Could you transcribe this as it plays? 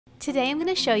Today I'm going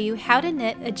to show you how to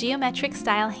knit a geometric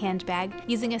style handbag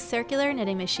using a circular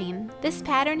knitting machine. This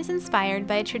pattern is inspired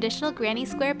by a traditional granny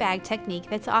square bag technique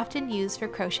that's often used for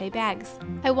crochet bags.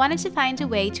 I wanted to find a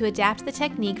way to adapt the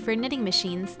technique for knitting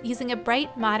machines using a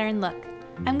bright, modern look.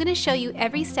 I'm going to show you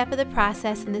every step of the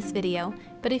process in this video,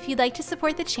 but if you'd like to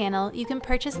support the channel, you can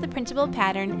purchase the printable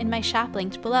pattern in my shop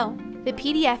linked below. The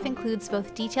PDF includes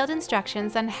both detailed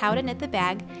instructions on how to knit the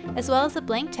bag, as well as a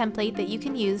blank template that you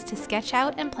can use to sketch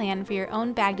out and plan for your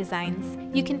own bag designs.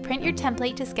 You can print your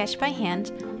template to sketch by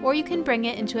hand, or you can bring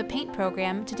it into a paint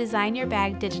program to design your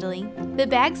bag digitally. The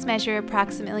bags measure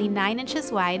approximately 9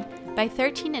 inches wide by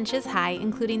 13 inches high,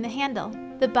 including the handle.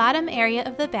 The bottom area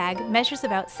of the bag measures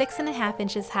about 6.5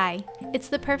 inches high. It's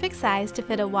the perfect size to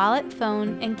fit a wallet,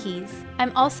 phone, and keys.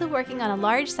 I'm also working on a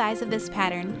large size of this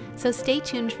pattern, so stay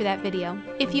tuned for that video.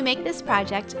 If you make this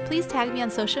project, please tag me on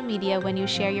social media when you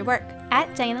share your work,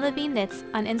 at Levine Knits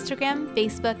on Instagram,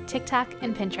 Facebook, TikTok,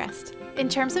 and Pinterest. In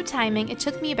terms of timing, it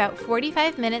took me about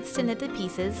 45 minutes to knit the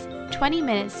pieces, 20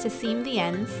 minutes to seam the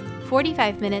ends,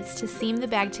 45 minutes to seam the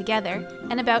bag together,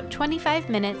 and about 25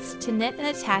 minutes to knit and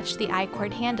attach the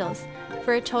I-cord handles,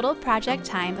 for a total project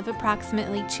time of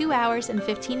approximately 2 hours and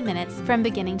 15 minutes from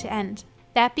beginning to end.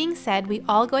 That being said, we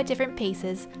all go at different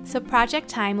paces, so project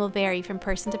time will vary from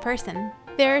person to person.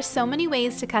 There are so many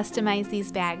ways to customize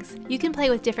these bags. You can play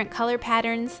with different color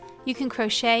patterns, you can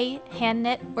crochet, hand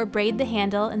knit, or braid the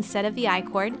handle instead of the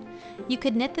I-cord. You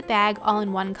could knit the bag all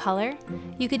in one color.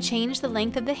 You could change the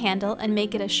length of the handle and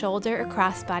make it a shoulder or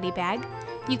crossbody bag.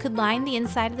 You could line the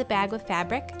inside of the bag with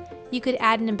fabric. You could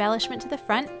add an embellishment to the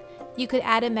front. You could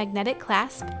add a magnetic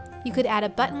clasp. You could add a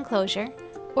button closure,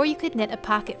 or you could knit a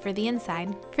pocket for the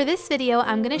inside. For this video,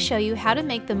 I'm going to show you how to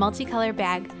make the multicolor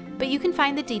bag, but you can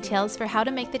find the details for how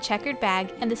to make the checkered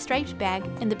bag and the striped bag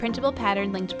in the printable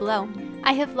pattern linked below.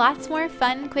 I have lots more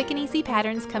fun, quick and easy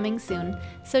patterns coming soon,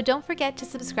 so don't forget to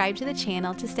subscribe to the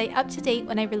channel to stay up to date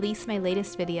when I release my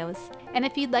latest videos. And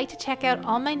if you'd like to check out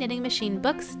all my knitting machine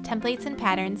books, templates, and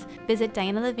patterns, visit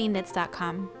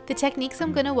DianaLevineKnits.com. The techniques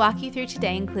I'm going to walk you through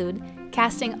today include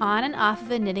casting on and off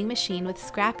of a knitting machine with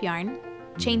scrap yarn,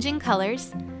 changing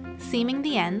colors, seaming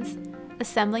the ends,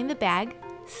 assembling the bag,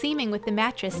 seaming with the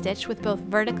mattress stitch with both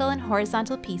vertical and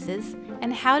horizontal pieces,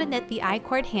 and how to knit the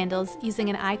I-cord handles using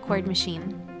an I-cord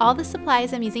machine. All the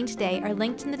supplies I'm using today are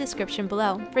linked in the description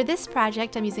below. For this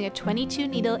project, I'm using a 22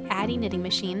 needle Addi knitting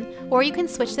machine, or you can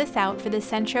switch this out for the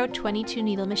Sentro 22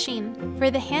 needle machine.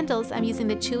 For the handles, I'm using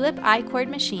the Tulip I-cord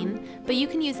machine, but you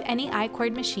can use any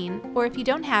I-cord machine, or if you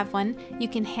don't have one, you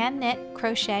can hand knit,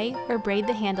 crochet, or braid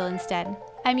the handle instead.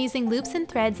 I'm using loops and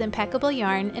threads impeccable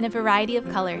yarn in a variety of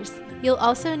colors. You'll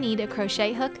also need a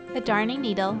crochet hook, a darning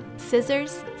needle,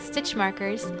 scissors, stitch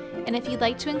markers, and if you'd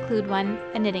like to include one,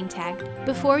 a knitting tag.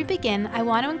 Before we begin, I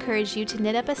want to encourage you to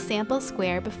knit up a sample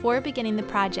square before beginning the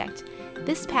project.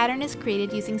 This pattern is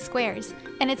created using squares,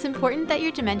 and it's important that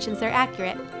your dimensions are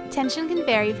accurate. Tension can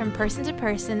vary from person to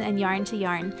person and yarn to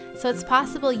yarn, so it's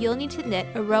possible you'll need to knit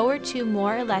a row or two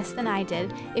more or less than I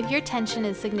did if your tension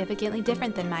is significantly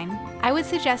different than mine. I would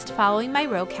suggest following my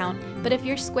row count, but if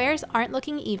your squares aren't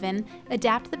looking even,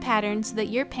 adapt the pattern so that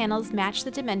your panels match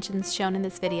the dimensions shown in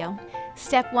this video.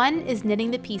 Step 1 is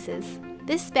knitting the pieces.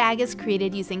 This bag is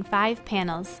created using 5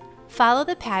 panels. Follow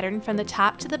the pattern from the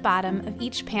top to the bottom of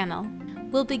each panel.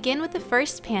 We'll begin with the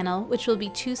first panel, which will be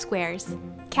 2 squares.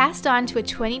 Cast onto a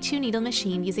 22 needle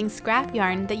machine using scrap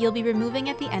yarn that you'll be removing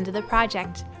at the end of the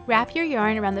project. Wrap your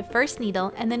yarn around the first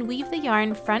needle and then weave the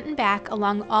yarn front and back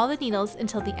along all the needles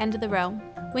until the end of the row.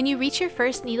 When you reach your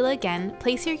first needle again,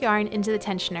 place your yarn into the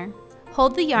tensioner.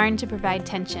 Hold the yarn to provide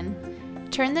tension.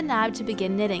 Turn the knob to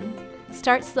begin knitting.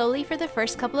 Start slowly for the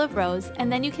first couple of rows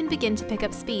and then you can begin to pick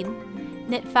up speed.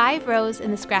 Knit 5 rows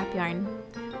in the scrap yarn.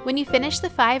 When you finish the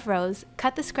 5 rows,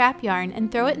 cut the scrap yarn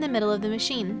and throw it in the middle of the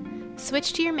machine.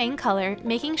 Switch to your main color,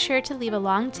 making sure to leave a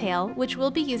long tail, which we'll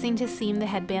be using to seam the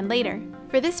headband later.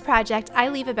 For this project, I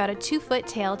leave about a 2-foot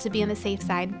tail to be on the safe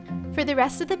side. For the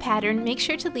rest of the pattern, make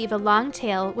sure to leave a long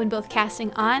tail when both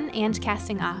casting on and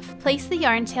casting off. Place the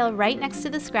yarn tail right next to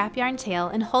the scrap yarn tail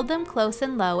and hold them close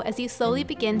and low as you slowly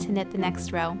begin to knit the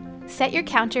next row. Set your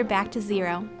counter back to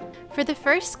 0. For the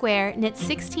first square, knit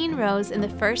 16 rows in the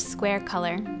first square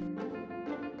color.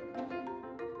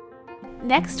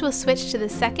 Next, we'll switch to the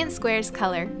second square's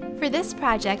color. For this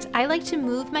project, I like to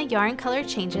move my yarn color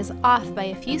changes off by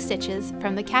a few stitches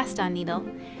from the cast-on needle.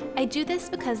 I do this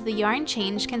because the yarn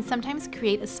change can sometimes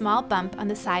create a small bump on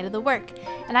the side of the work,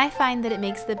 and I find that it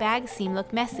makes the bag seam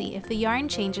look messy if the yarn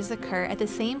changes occur at the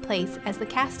same place as the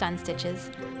cast-on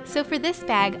stitches. So for this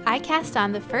bag, I cast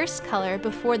on the first color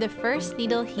before the first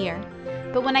needle here.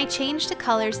 but when I change to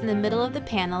colors in the middle of the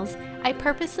panels, I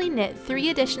purposely knit 3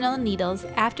 additional needles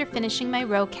after finishing my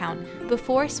row count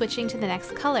before switching to the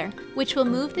next color, which will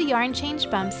move the yarn change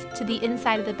bumps to the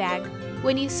inside of the bag.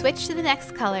 When you switch to the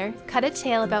next color, cut a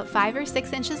tail about 5 or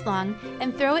 6 inches long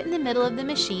and throw it in the middle of the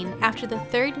machine after the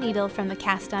 3rd needle from the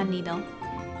cast-on needle.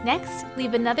 Next,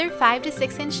 leave another 5 to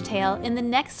 6 inch tail in the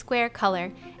next square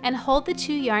color and hold the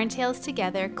 2 yarn tails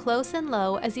together close and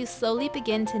low as you slowly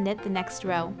begin to knit the next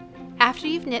row. After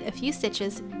you've knit a few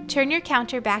stitches, turn your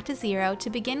counter back to 0 to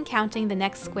begin counting the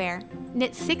next square.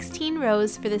 Knit 16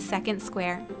 rows for the second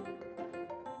square.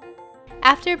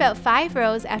 After about 5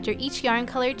 rows after each yarn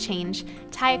color change,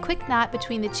 tie a quick knot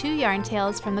between the 2 yarn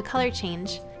tails from the color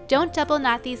change. Don't double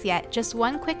knot these yet, just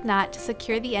one quick knot to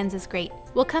secure the ends is great.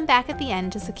 We'll come back at the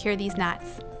end to secure these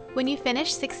knots. When you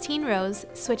finish 16 rows,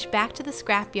 switch back to the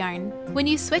scrap yarn. When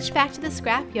you switch back to the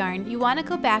scrap yarn, you want to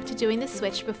go back to doing the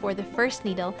switch before the first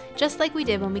needle, just like we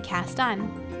did when we cast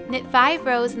on. Knit 5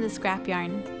 rows in the scrap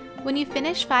yarn. When you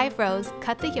finish 5 rows,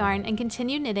 cut the yarn and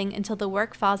continue knitting until the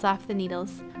work falls off the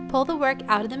needles. Pull the work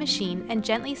out of the machine and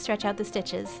gently stretch out the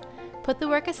stitches. Put the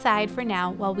work aside for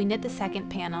now while we knit the second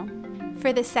panel.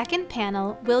 For the second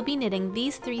panel, we'll be knitting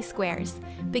these 3 squares,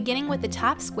 beginning with the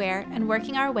top square and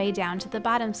working our way down to the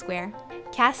bottom square.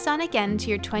 Cast on again to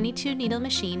your 22 needle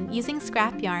machine using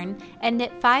scrap yarn and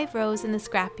knit 5 rows in the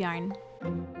scrap yarn.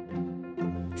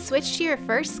 Switch to your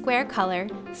first square color,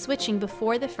 switching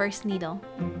before the first needle.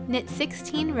 Knit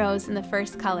 16 rows in the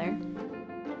first color.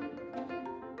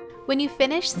 When you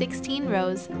finish 16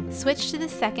 rows, switch to the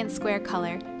second square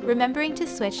color, remembering to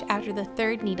switch after the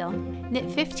 3rd needle.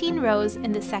 Knit 15 rows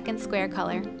in the second square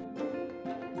color.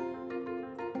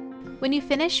 When you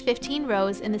finish 15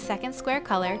 rows in the second square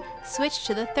color, switch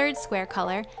to the 3rd square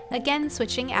color, again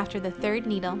switching after the 3rd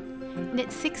needle.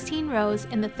 Knit 16 rows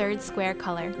in the 3rd square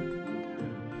color.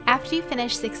 After you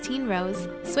finish 16 rows,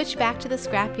 switch back to the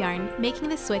scrap yarn, making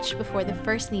the switch before the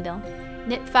first needle.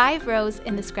 Knit 5 rows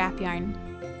in the scrap yarn.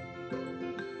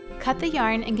 Cut the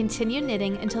yarn and continue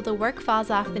knitting until the work falls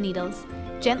off the needles.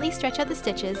 Gently stretch out the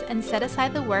stitches and set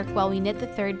aside the work while we knit the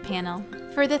 3rd panel.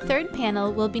 For the 3rd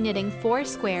panel, we'll be knitting 4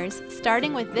 squares,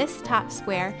 starting with this top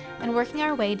square and working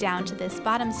our way down to this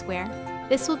bottom square.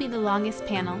 This will be the longest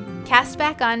panel. Cast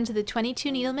back on to the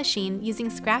 22 needle machine using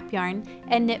scrap yarn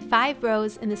and knit 5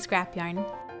 rows in the scrap yarn.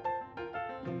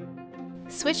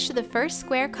 Switch to the first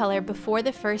square color before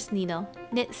the first needle.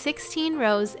 Knit 16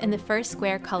 rows in the first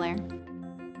square color.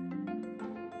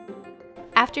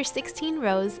 After 16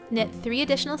 rows, knit 3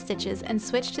 additional stitches and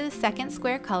switch to the second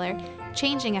square color,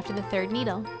 changing after the 3rd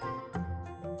needle.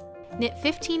 Knit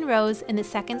 15 rows in the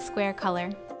second square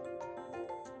color.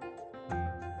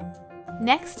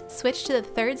 Next, switch to the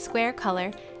 3rd square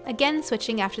color, again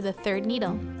switching after the 3rd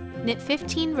needle. Knit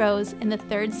 15 rows in the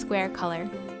 3rd square color.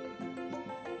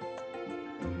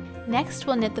 Next,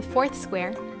 we'll knit the 4th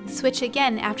square. Switch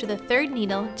again after the 3rd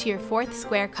needle to your 4th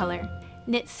square color.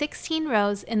 Knit 16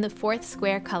 rows in the 4th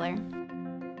square color.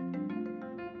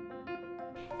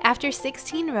 After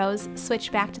 16 rows,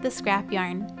 switch back to the scrap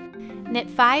yarn. Knit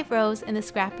 5 rows in the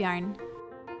scrap yarn.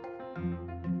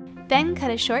 Then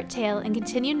cut a short tail and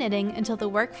continue knitting until the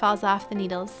work falls off the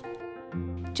needles.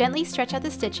 Gently stretch out the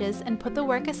stitches and put the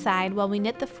work aside while we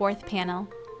knit the 4th panel.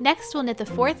 Next, we'll knit the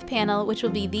 4th panel, which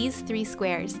will be these 3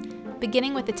 squares,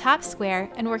 beginning with the top square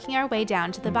and working our way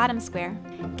down to the bottom square.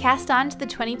 Cast on to the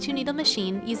 22 needle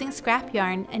machine using scrap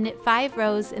yarn and knit 5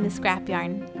 rows in the scrap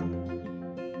yarn.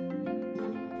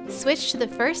 Switch to the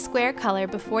first square color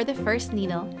before the first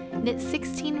needle. Knit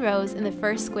 16 rows in the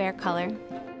first square color.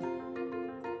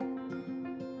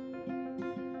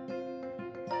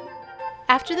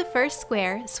 After the first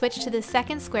square, switch to the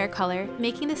second square color,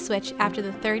 making the switch after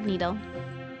the 3rd needle.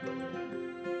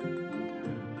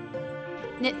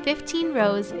 Knit 15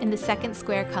 rows in the second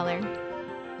square color.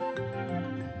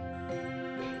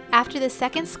 After the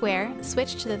second square,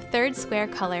 switch to the 3rd square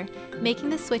color, making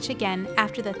the switch again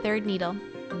after the 3rd needle.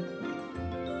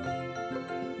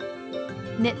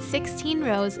 Knit 16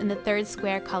 rows in the 3rd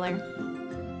square color.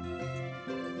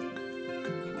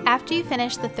 After you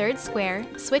finish the 3rd square,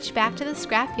 switch back to the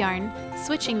scrap yarn,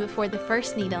 switching before the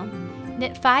first needle.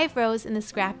 Knit 5 rows in the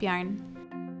scrap yarn.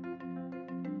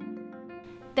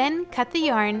 Then cut the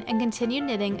yarn and continue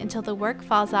knitting until the work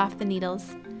falls off the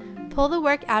needles. Pull the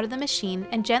work out of the machine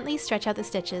and gently stretch out the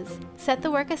stitches. Set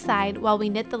the work aside while we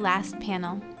knit the last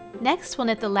panel. Next, we'll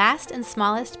knit the last and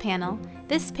smallest panel.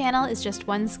 This panel is just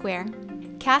 1 square.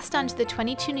 Cast onto the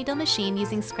 22 needle machine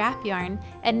using scrap yarn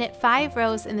and knit 5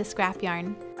 rows in the scrap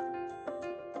yarn.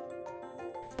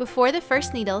 Before the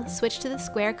first needle, switch to the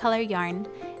square color yarn.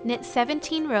 Knit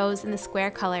 17 rows in the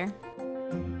square color.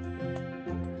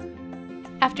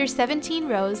 After 17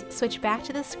 rows, switch back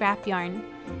to the scrap yarn.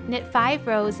 Knit 5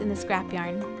 rows in the scrap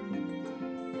yarn.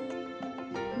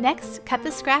 Next, cut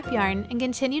the scrap yarn and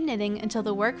continue knitting until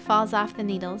the work falls off the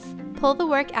needles. Pull the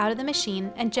work out of the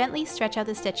machine and gently stretch out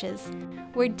the stitches.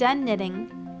 We're done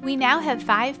knitting. We now have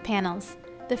 5 panels.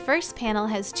 The first panel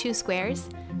has 2 squares,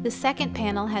 the second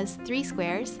panel has 3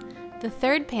 squares, the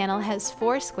third panel has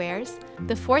 4 squares,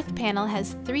 the fourth panel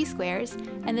has 3 squares,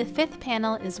 and the fifth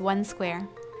panel is 1 square.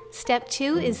 Step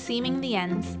 2 is seaming the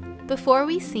ends. Before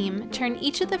we seam, turn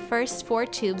each of the first 4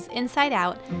 tubes inside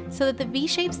out so that the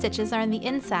V-shaped stitches are on the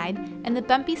inside and the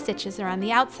bumpy stitches are on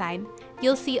the outside.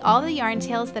 You'll see all the yarn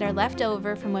tails that are left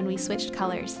over from when we switched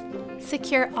colors.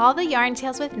 Secure all the yarn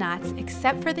tails with knots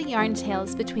except for the yarn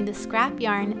tails between the scrap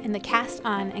yarn and the cast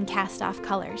on and cast off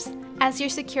colors. As you're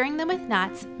securing them with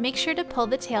knots, make sure to pull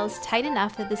the tails tight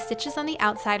enough that the stitches on the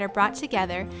outside are brought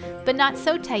together, but not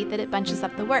so tight that it bunches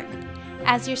up the work.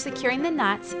 As you're securing the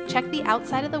knots, check the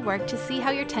outside of the work to see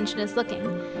how your tension is looking.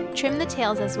 Trim the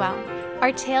tails as well.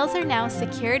 Our tails are now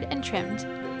secured and trimmed.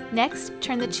 Next,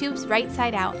 turn the tubes right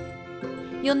side out.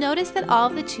 You'll notice that all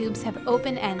of the tubes have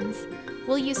open ends.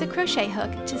 We'll use a crochet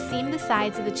hook to seam the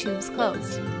sides of the tubes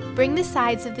closed. Bring the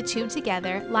sides of the tube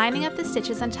together, lining up the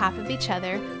stitches on top of each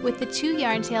other with the 2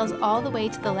 yarn tails all the way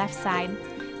to the left side.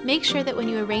 Make sure that when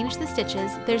you arrange the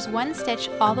stitches, there's 1 stitch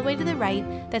all the way to the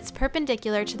right that's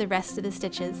perpendicular to the rest of the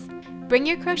stitches. Bring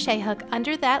your crochet hook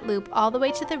under that loop all the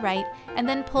way to the right and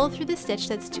then pull through the stitch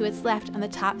that's to its left on the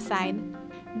top side.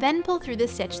 Then pull through the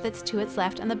stitch that's to its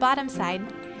left on the bottom side.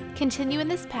 Continue in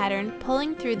this pattern,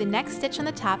 pulling through the next stitch on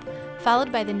the top,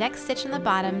 followed by the next stitch on the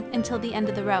bottom until the end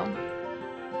of the row.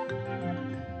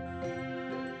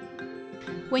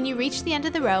 When you reach the end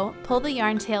of the row, pull the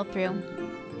yarn tail through.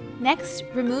 Next,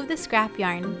 remove the scrap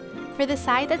yarn. For the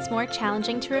side that's more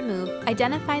challenging to remove,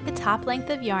 identify the top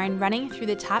length of yarn running through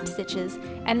the top stitches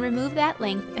and remove that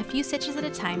length a few stitches at a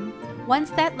time. Once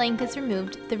that length is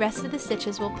removed, the rest of the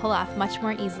stitches will pull off much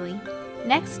more easily.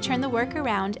 Next, turn the work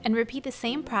around and repeat the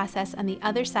same process on the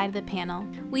other side of the panel.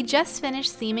 We just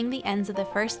finished seaming the ends of the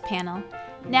first panel.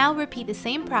 Now repeat the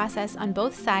same process on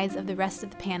both sides of the rest of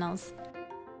the panels.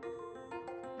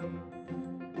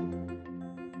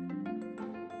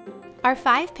 Our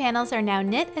 5 panels are now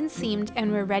knit and seamed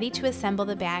and we're ready to assemble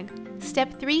the bag.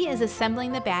 Step 3 is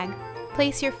assembling the bag.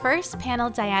 Place your first panel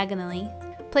diagonally.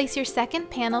 Place your second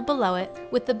panel below it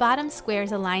with the bottom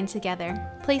squares aligned together.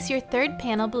 Place your third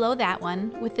panel below that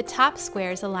one with the top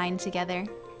squares aligned together.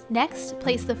 Next,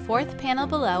 place the fourth panel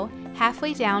below,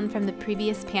 halfway down from the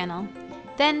previous panel.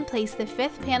 Then place the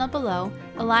fifth panel below,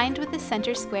 aligned with the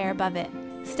center square above it.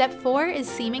 Step 4 is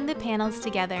seaming the panels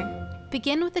together.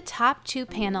 Begin with the top 2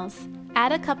 panels.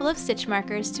 Add a couple of stitch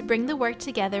markers to bring the work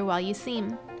together while you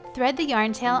seam. Thread the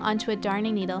yarn tail onto a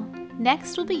darning needle.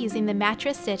 Next, we'll be using the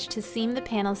mattress stitch to seam the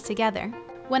panels together.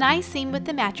 When I seam with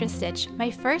the mattress stitch,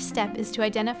 my first step is to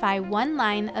identify 1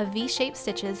 line of V-shaped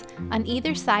stitches on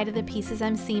either side of the pieces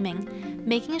I'm seaming,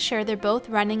 making sure they're both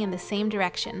running in the same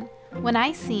direction. When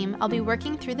I seam, I'll be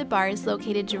working through the bars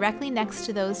located directly next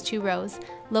to those 2 rows,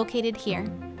 located here.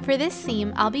 For this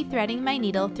seam, I'll be threading my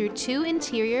needle through 2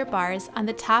 interior bars on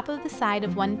the top of the side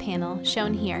of one panel,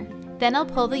 shown here. Then I'll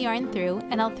pull the yarn through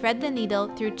and I'll thread the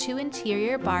needle through 2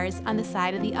 interior bars on the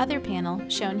side of the other panel,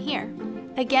 shown here.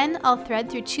 Again, I'll thread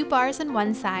through 2 bars on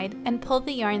one side and pull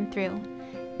the yarn through.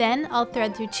 Then I'll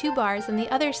thread through 2 bars on the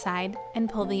other side and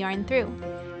pull the yarn through.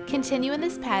 Continue in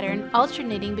this pattern,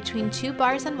 alternating between 2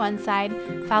 bars on one side,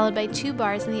 followed by 2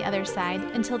 bars on the other side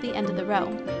until the end of the row.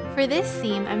 For this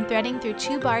seam, I'm threading through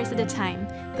 2 bars at a time,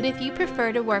 but if you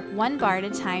prefer to work 1 bar at a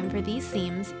time for these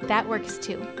seams, that works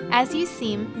too. As you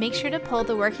seam, make sure to pull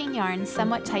the working yarn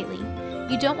somewhat tightly.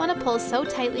 You don't want to pull so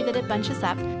tightly that it bunches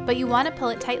up, but you want to pull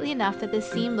it tightly enough that the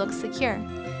seam looks secure.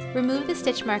 Remove the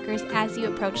stitch markers as you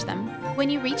approach them. When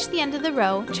you reach the end of the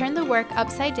row, turn the work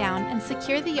upside down and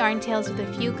secure the yarn tails with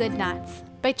a few good knots.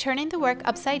 By turning the work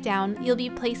upside down, you'll be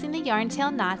placing the yarn tail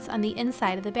knots on the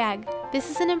inside of the bag. This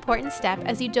is an important step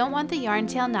as you don't want the yarn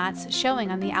tail knots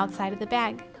showing on the outside of the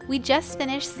bag. We just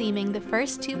finished seaming the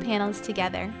first 2 panels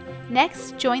together.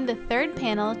 Next, join the third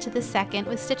panel to the second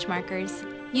with stitch markers.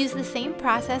 Use the same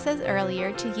process as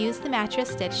earlier to use the mattress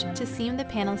stitch to seam the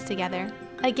panels together.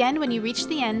 Again, when you reach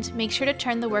the end, make sure to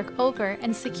turn the work over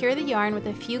and secure the yarn with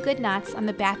a few good knots on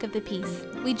the back of the piece.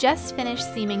 We just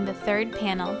finished seaming the third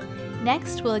panel.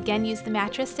 Next, we'll again use the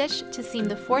mattress stitch to seam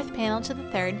the fourth panel to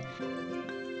the third,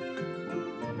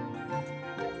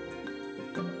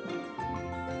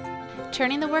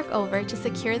 turning the work over to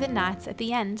secure the knots at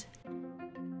the end.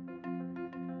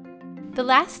 The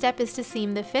last step is to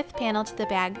seam the 5th panel to the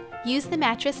bag. Use the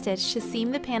mattress stitch to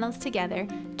seam the panels together,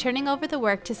 turning over the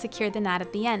work to secure the knot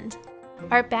at the end.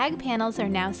 Our bag panels are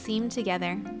now seamed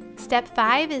together. Step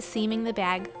 5 is seaming the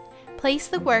bag. Place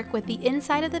the work with the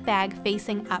inside of the bag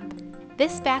facing up.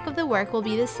 This back of the work will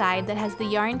be the side that has the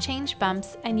yarn change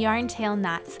bumps and yarn tail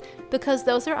knots, because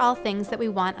those are all things that we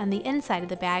want on the inside of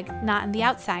the bag, not on the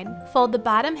outside. Fold the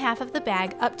bottom half of the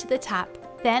bag up to the top,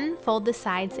 then fold the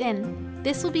sides in.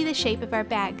 This will be the shape of our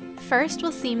bag. First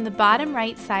we'll seam the bottom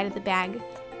right side of the bag,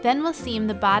 then we'll seam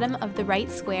the bottom of the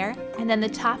right square, and then the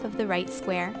top of the right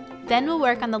square. Then we'll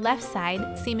work on the left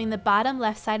side, seaming the bottom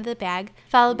left side of the bag,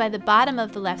 followed by the bottom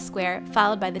of the left square,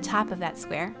 followed by the top of that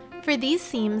square. For these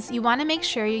seams, you want to make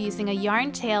sure you're using a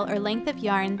yarn tail or length of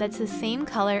yarn that's the same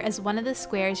color as one of the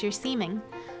squares you're seaming.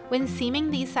 When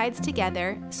seaming these sides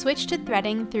together, switch to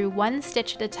threading through one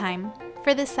stitch at a time.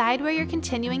 For the side where you're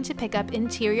continuing to pick up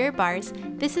interior bars,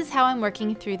 this is how I'm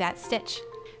working through that stitch.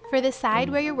 For the side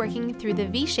where you're working through the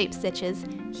V-shaped stitches,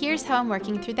 here's how I'm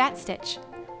working through that stitch.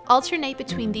 Alternate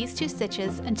between these 2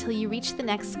 stitches until you reach the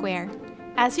next square.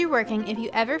 As you're working, if you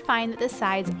ever find that the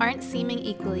sides aren't seaming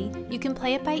equally, you can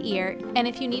play it by ear, and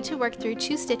if you need to work through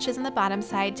 2 stitches on the bottom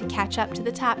side to catch up to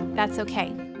the top, that's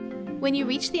okay. When you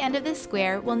reach the end of this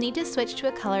square, we'll need to switch to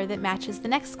a color that matches the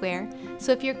next square,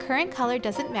 so if your current color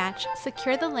doesn't match,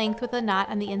 secure the length with a knot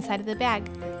on the inside of the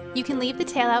bag. You can leave the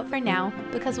tail out for now,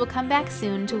 because we'll come back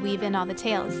soon to weave in all the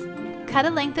tails. Cut a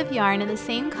length of yarn in the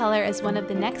same color as one of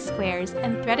the next squares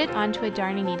and thread it onto a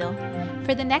darning needle.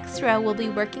 For the next row, we'll be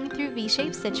working through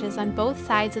V-shaped stitches on both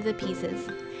sides of the pieces.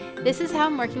 This is how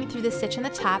I'm working through the stitch on the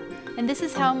top, and this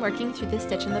is how I'm working through the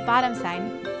stitch on the bottom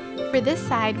side. For this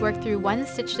side, work through one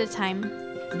stitch at a time.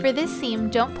 For this seam,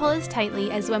 don't pull as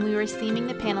tightly as when we were seaming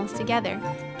the panels together.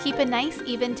 Keep a nice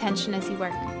even tension as you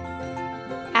work.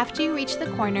 After you reach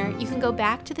the corner, you can go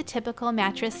back to the typical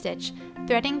mattress stitch,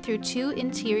 threading through 2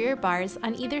 interior bars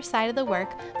on either side of the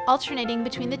work, alternating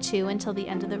between the 2 until the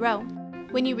end of the row.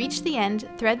 When you reach the end,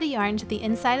 thread the yarn to the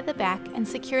inside of the back and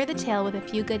secure the tail with a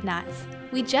few good knots.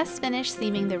 We just finished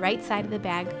seaming the right side of the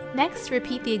bag. Next,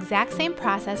 repeat the exact same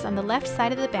process on the left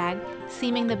side of the bag,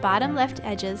 seaming the bottom left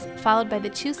edges, followed by the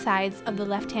 2 sides of the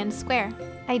left-hand square.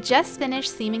 I just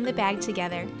finished seaming the bag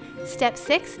together. Step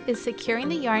 6 is securing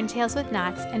the yarn tails with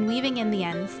knots and weaving in the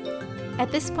ends.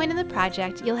 At this point in the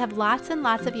project, you'll have lots and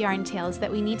lots of yarn tails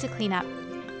that we need to clean up.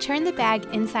 Turn the bag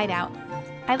inside out.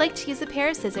 I like to use a pair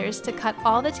of scissors to cut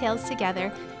all the tails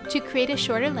together to create a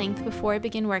shorter length before I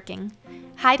begin working.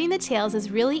 Hiding the tails is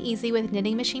really easy with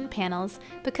knitting machine panels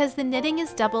because the knitting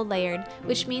is double layered,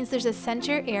 which means there's a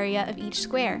center area of each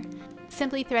square.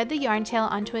 Simply thread the yarn tail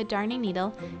onto a darning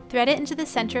needle, thread it into the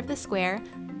center of the square,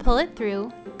 pull it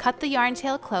through, cut the yarn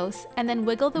tail close, and then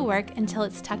wiggle the work until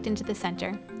it's tucked into the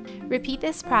center. Repeat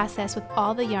this process with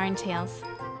all the yarn tails.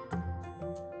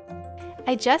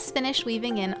 I just finished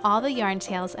weaving in all the yarn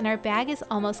tails and our bag is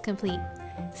almost complete.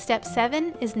 Step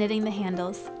 7 is knitting the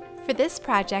handles. For this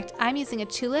project, I'm using a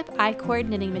tulip I-cord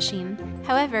knitting machine.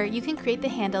 However, you can create the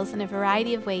handles in a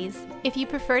variety of ways. If you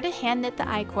prefer to hand knit the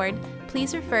I-cord,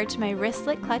 please refer to my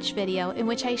wristlet clutch video in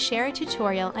which I share a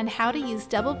tutorial on how to use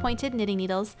double-pointed knitting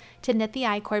needles to knit the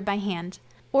I-cord by hand.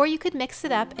 Or you could mix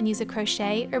it up and use a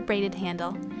crochet or braided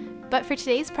handle. But for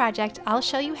today's project, I'll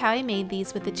show you how I made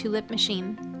these with the tulip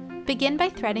machine. Begin by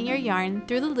threading your yarn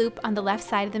through the loop on the left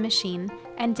side of the machine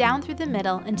and down through the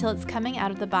middle until it's coming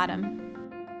out of the bottom.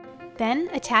 Then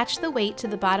attach the weight to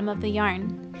the bottom of the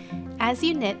yarn. As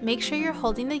you knit, make sure you're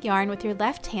holding the yarn with your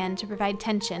left hand to provide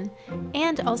tension,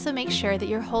 and also make sure that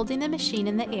you're holding the machine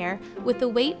in the air with the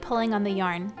weight pulling on the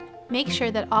yarn. Make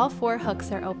sure that all 4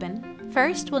 hooks are open.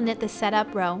 First, we'll knit the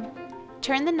setup row.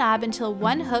 Turn the knob until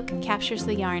one hook captures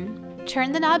the yarn.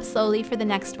 Turn the knob slowly for the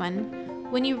next one.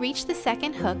 When you reach the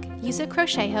second hook, use a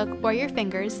crochet hook or your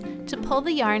fingers to pull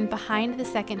the yarn behind the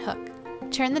second hook.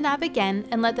 Turn the knob again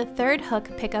and let the third hook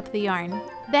pick up the yarn.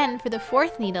 Then for the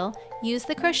 4th needle, use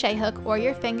the crochet hook or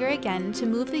your finger again to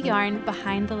move the yarn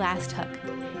behind the last hook.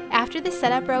 After the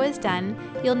setup row is done,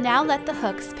 you'll now let the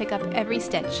hooks pick up every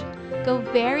stitch. Go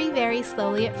very, very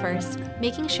slowly at first,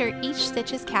 making sure each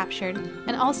stitch is captured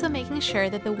and also making sure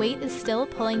that the weight is still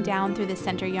pulling down through the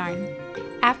center yarn.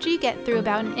 After you get through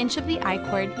about an inch of the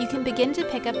I-cord, you can begin to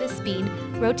pick up the speed,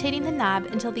 rotating the knob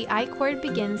until the I-cord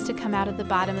begins to come out of the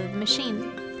bottom of the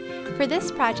machine. For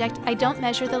this project, I don't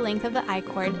measure the length of the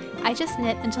I-cord, I just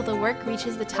knit until the work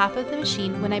reaches the top of the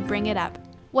machine when I bring it up.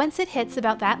 Once it hits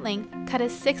about that length, cut a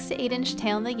 6 to 8 inch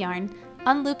tail in the yarn,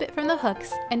 unloop it from the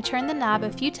hooks, and turn the knob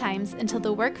a few times until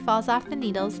the work falls off the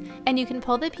needles and you can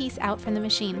pull the piece out from the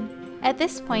machine. At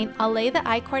this point, I'll lay the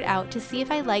I-cord out to see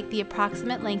if I like the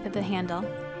approximate length of the handle.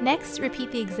 Next,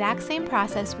 repeat the exact same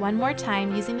process one more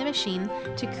time using the machine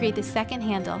to create the second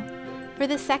handle. For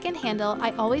the second handle,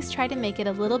 I always try to make it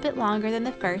a little bit longer than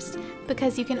the first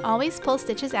because you can always pull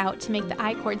stitches out to make the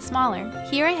I-cord smaller.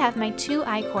 Here I have my 2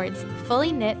 I-cords,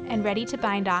 fully knit and ready to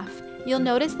bind off. You'll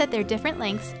notice that they're different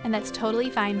lengths, and that's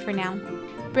totally fine for now.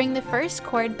 Bring the first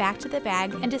cord back to the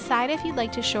bag and decide if you'd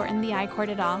like to shorten the I-cord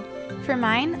at all. For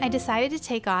mine, I decided to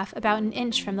take off about an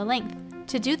inch from the length.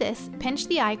 To do this, pinch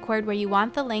the I-cord where you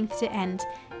want the length to end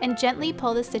and gently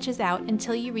pull the stitches out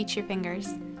until you reach your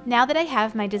fingers. Now that I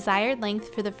have my desired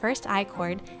length for the first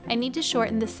I-cord, I need to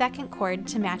shorten the second cord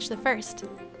to match the first.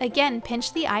 Again,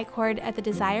 pinch the I-cord at the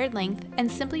desired length and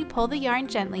simply pull the yarn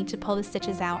gently to pull the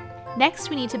stitches out. Next,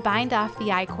 we need to bind off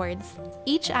the I-cords.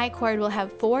 Each I-cord will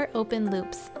have 4 open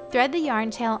loops. Thread the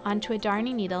yarn tail onto a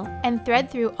darning needle and thread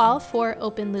through all 4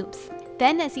 open loops.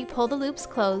 Then, as you pull the loops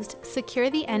closed, secure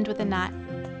the end with a knot.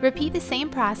 Repeat the same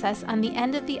process on the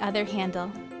end of the other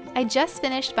handle. I just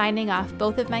finished binding off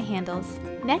both of my handles.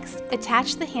 Next,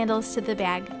 attach the handles to the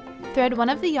bag. Thread one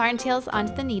of the yarn tails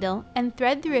onto the needle and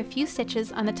thread through a few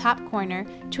stitches on the top corner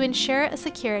to ensure a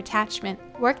secure attachment.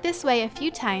 Work this way a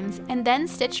few times and then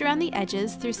stitch around the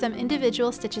edges through some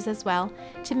individual stitches as well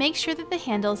to make sure that the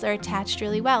handles are attached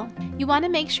really well. You want to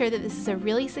make sure that this is a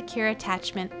really secure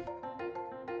attachment.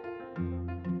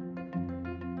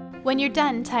 When you're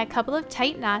done, tie a couple of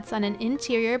tight knots on an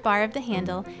interior bar of the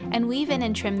handle and weave in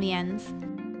and trim the ends.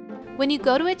 When you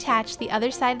go to attach the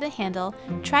other side of the handle,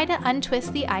 try to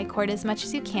untwist the I-cord as much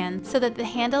as you can so that the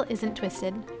handle isn't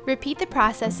twisted. Repeat the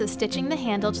process of stitching the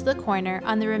handle to the corner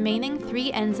on the remaining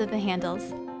 3 ends of the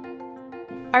handles.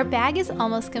 Our bag is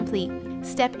almost complete.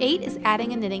 Step 8 is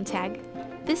adding a knitting tag.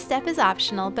 This step is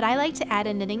optional, but I like to add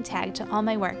a knitting tag to all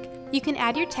my work. You can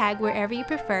add your tag wherever you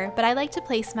prefer, but I like to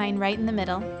place mine right in the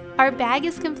middle. Our bag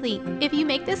is complete. If you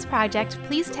make this project,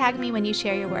 please tag me when you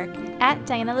share your work, at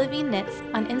Diana Levine Knits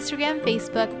on Instagram,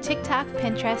 Facebook, TikTok,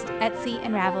 Pinterest, Etsy,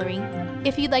 and Ravelry.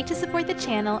 If you'd like to support the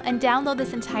channel and download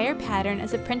this entire pattern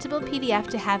as a printable PDF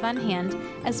to have on hand,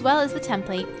 as well as the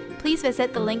template, please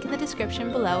visit the link in the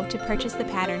description below to purchase the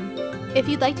pattern. If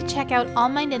you'd like to check out all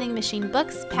my knitting machine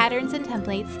books, patterns, and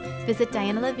templates, visit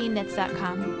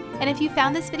DianaLevineKnits.com. And if you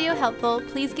found this video helpful,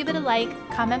 please give it a like,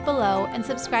 comment below, and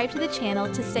subscribe to the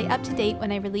channel to stay up to date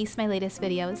when I release my latest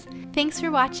videos. Thanks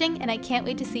for watching, and I can't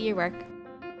wait to see your work.